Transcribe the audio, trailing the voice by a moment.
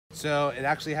So it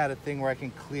actually had a thing where I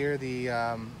can clear the,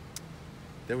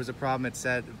 there was a problem. It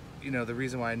said, you know, the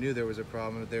reason why I knew there was a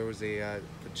problem, there was a,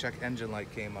 the check engine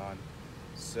light came on.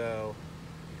 So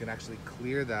you can actually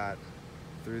clear that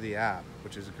through the app,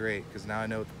 which is great because now I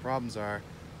know what the problems are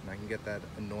and I can get that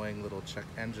annoying little check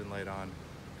engine light on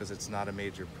because it's not a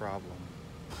major problem.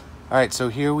 All right, so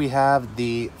here we have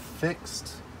the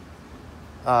fixed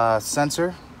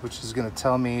sensor, which is going to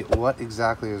tell me what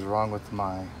exactly is wrong with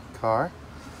my car.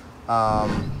 I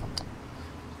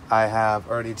have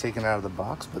already taken it out of the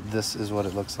box, but this is what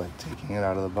it looks like taking it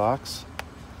out of the box.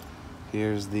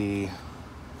 Here's the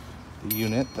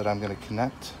unit that I'm going to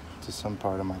connect to some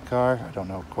part of my car. I don't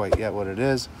know quite yet what it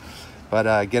is,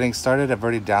 but getting started, I've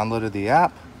already downloaded the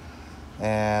app,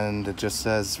 and it just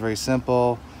says very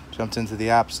simple. Jumped into the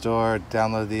app store,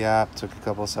 downloaded the app, took a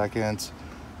couple seconds.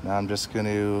 Now I'm just going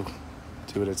to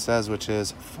do what it says, which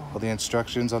is follow the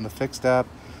instructions on the FIXD app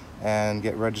and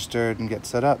get registered and get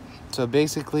set up. So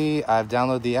basically, I've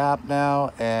downloaded the app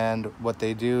now, and what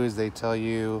they do is they tell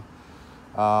you,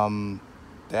 they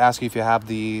ask you if you have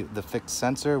the fixed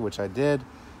sensor, which I did,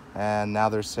 and now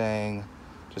they're saying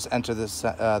just enter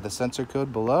the sensor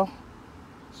code below.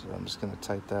 So I'm just going to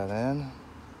type that in.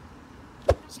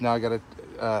 So now I got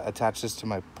to attach this to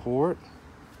my port.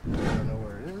 I don't know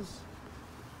where it is.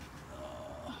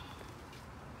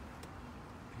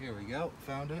 Here we go,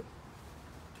 found it.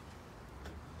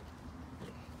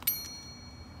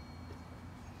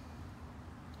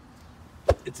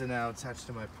 It's now attached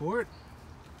to my port.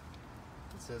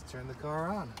 It says turn the car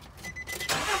on.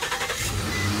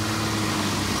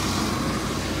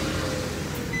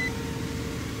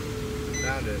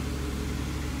 Found it.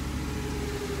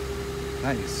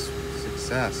 Nice.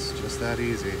 Success. Just that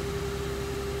easy.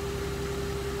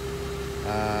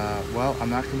 Well,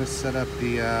 I'm not going to set up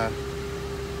the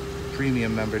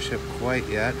premium membership quite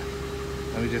yet.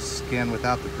 Let me just scan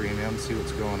without the premium, see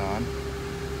what's going on.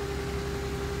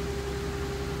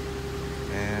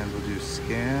 And we'll do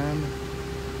scan.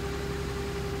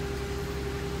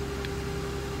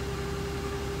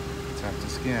 Tap to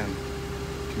scan.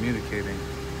 Communicating.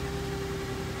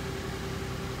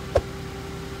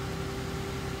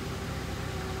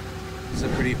 It's a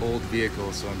pretty old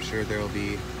vehicle, so I'm sure there will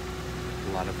be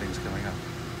a lot of things coming up.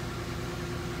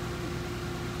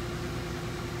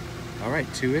 All right,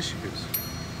 2 issues.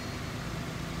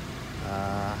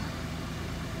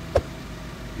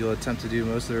 You'll attempt to do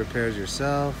most of the repairs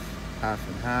yourself, half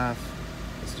and half.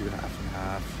 Let's do half and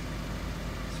half.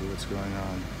 See what's going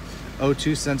on.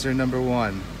 O2 sensor number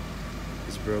 1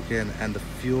 is broken, and the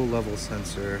fuel level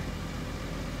sensor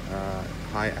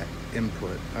high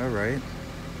input. All right.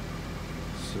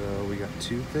 So we got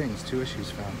 2 things, 2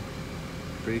 issues found.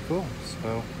 Pretty cool.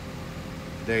 So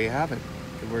there you have it.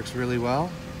 It works really well.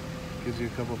 Gives you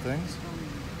a couple things.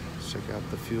 Let's check out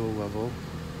the fuel level.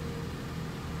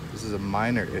 This is a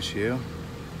minor issue.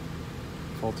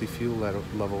 Faulty fuel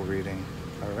level reading.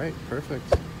 All right, perfect.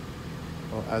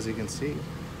 Well, as you can see,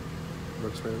 it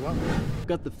works very well. I've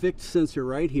got the fixed sensor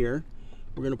right here.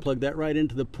 We're going to plug that right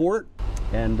into the port,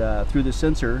 and through the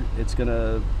sensor, it's going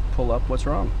to pull up what's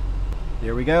wrong.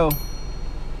 There we go.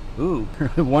 Ooh,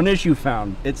 1 issue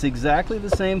found. It's exactly the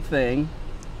same thing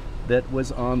that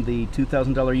was on the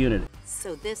 $2,000 unit.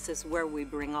 So this is where we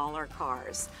bring all our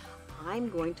cars. I'm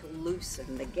going to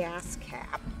loosen the gas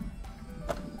cap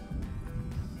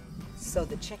so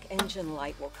the check engine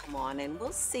light will come on, and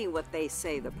we'll see what they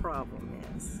say the problem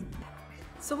is.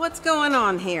 So what's going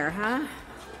on here, huh?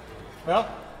 Well,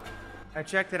 I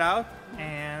checked it out,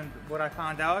 and what I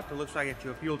found out, it looks like it's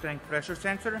your fuel tank pressure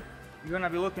sensor. You're gonna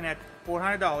be looking at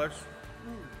 $400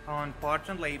 on parts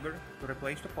and labor to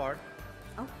replace the part.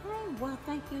 Okay, well,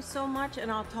 thank you so much,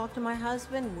 and I'll talk to my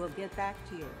husband, and we'll get back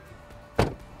to you.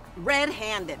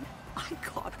 Red-handed. I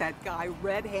caught that guy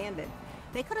red-handed.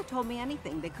 They could have told me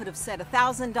anything. They could have said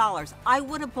 $1,000. I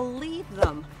would have believed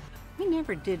them. We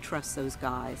never did trust those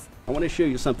guys. I want to show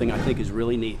you something I think is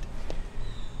really neat.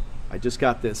 I just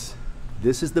got this.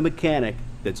 This is the mechanic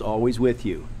that's always with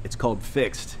you. It's called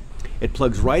FIXD. It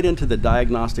plugs right into the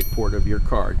diagnostic port of your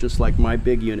car, just like my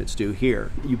big units do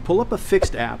here. You pull up a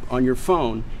FIXD app on your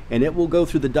phone, and it will go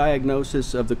through the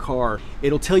diagnosis of the car.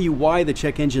 It'll tell you why the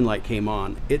check engine light came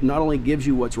on. It not only gives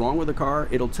you what's wrong with the car,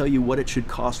 it'll tell you what it should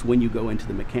cost when you go into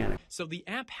the mechanic. So the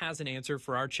app has an answer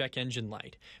for our check engine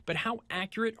light, but how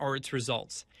accurate are its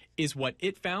results? Is what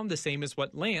it found the same as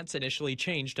what Lance initially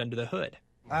changed under the hood?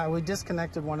 We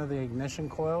disconnected one of the ignition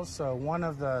coils, so one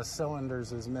of the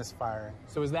cylinders is misfiring.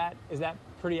 So is that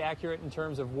pretty accurate in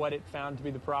terms of what it found to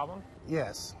be the problem?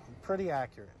 Yes, pretty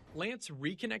accurate. Lance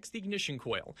reconnects the ignition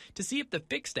coil to see if the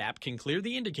FIXD app can clear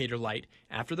the indicator light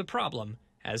after the problem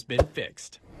has been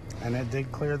fixed. And it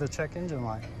did clear the check engine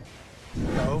light.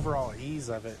 The overall ease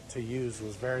of it to use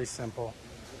was very simple.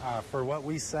 For what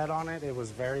we said on it, it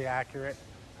was very accurate.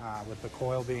 With the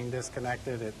coil being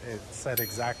disconnected, it said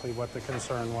exactly what the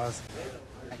concern was.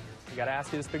 I gotta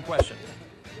ask you this big question.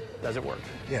 Does it work?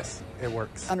 Yes, it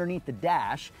works. Underneath the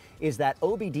dash is that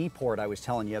OBD port I was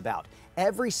telling you about.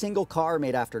 Every single car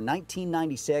made after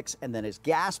 1996 and then is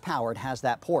gas powered has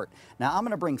that port. Now I'm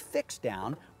going to bring FIXD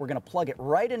down. We're going to plug it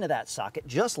right into that socket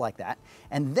just like that.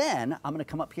 And then I'm going to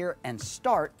come up here and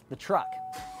start the truck.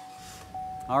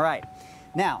 All right.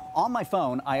 Now on my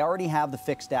phone, I already have the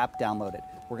FIXD app downloaded.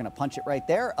 We're going to punch it right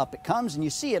there. Up it comes, and you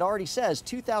see it already says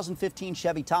 2015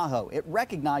 Chevy Tahoe. It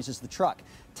recognizes the truck.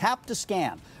 Tap to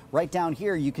scan. Right down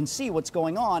here, you can see what's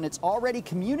going on. It's already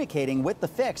communicating with the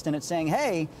FIXD, and it's saying,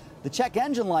 hey, the check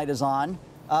engine light is on.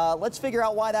 Let's figure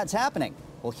out why that's happening.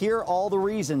 Well, here are all the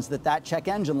reasons that that check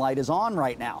engine light is on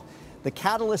right now. The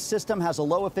catalyst system has a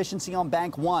low efficiency on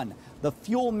bank 1. The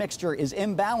fuel mixture is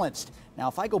imbalanced. Now,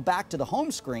 if I go back to the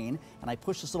home screen and I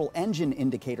push this little engine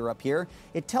indicator up here,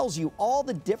 it tells you all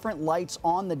the different lights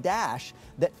on the dash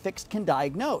that FIXD can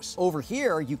diagnose. Over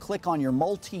here, you click on your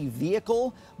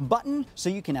multi-vehicle button so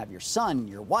you can have your son,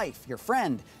 your wife, your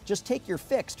friend. Just take your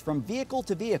FIXD from vehicle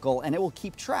to vehicle and it will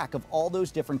keep track of all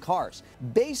those different cars.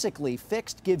 Basically,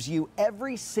 FIXD gives you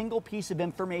every single piece of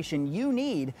information you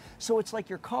need, so it's like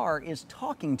your car is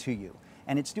talking to you.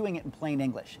 And it's doing it in plain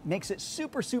English. Makes it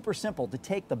super, super simple to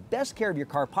take the best care of your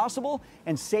car possible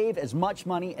and save as much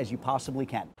money as you possibly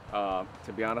can. To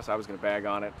be honest, I was going to bag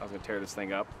on it. I was going to tear this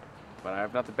thing up, but I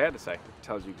have nothing bad to say. It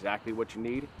tells you exactly what you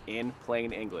need in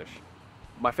plain English.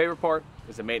 My favorite part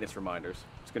is the maintenance reminders.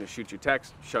 It's going to shoot you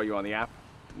text, show you on the app.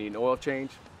 Need an oil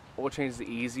change? Oil change is the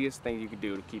easiest thing you can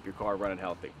do to keep your car running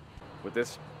healthy. With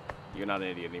this, you're not an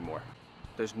idiot anymore.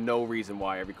 There's no reason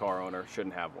why every car owner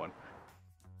shouldn't have one.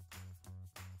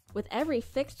 With every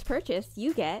FIXD purchase,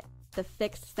 you get the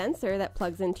FIXD sensor that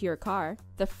plugs into your car,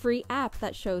 the free app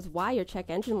that shows why your check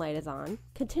engine light is on,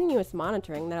 continuous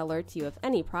monitoring that alerts you of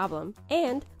any problem,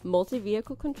 and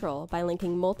multi-vehicle control by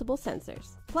linking multiple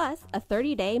sensors, plus a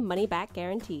 30-day money-back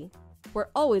guarantee. We're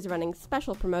always running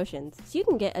special promotions, so you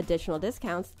can get additional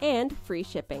discounts and free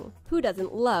shipping. Who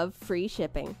doesn't love free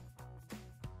shipping?